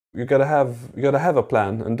You gotta have a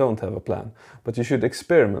plan and don't have a plan, but you should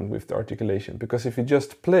experiment with the articulation, because if you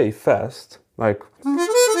just play fast, like,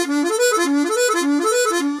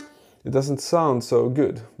 it doesn't sound so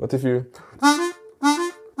good. But if you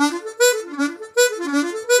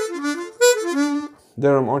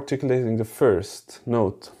there I'm articulating the first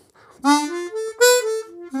note.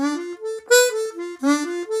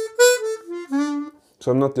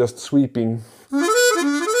 So I'm not just sweeping.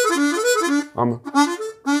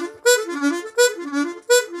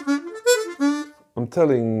 I'm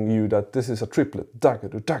telling you that this is a triplet.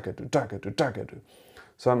 Dagadu, dagadu, dagadu, dagadu.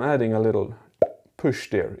 So I'm adding a little push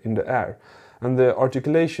there in the air. And the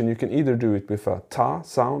articulation, you can either do it with a ta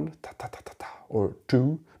sound, ta ta ta ta ta, or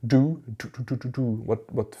do,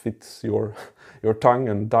 what fits your tongue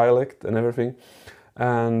and dialect and everything.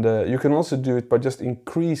 And you can also do it by just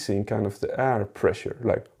increasing kind of the air pressure,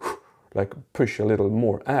 like push a little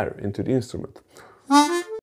more air into the instrument.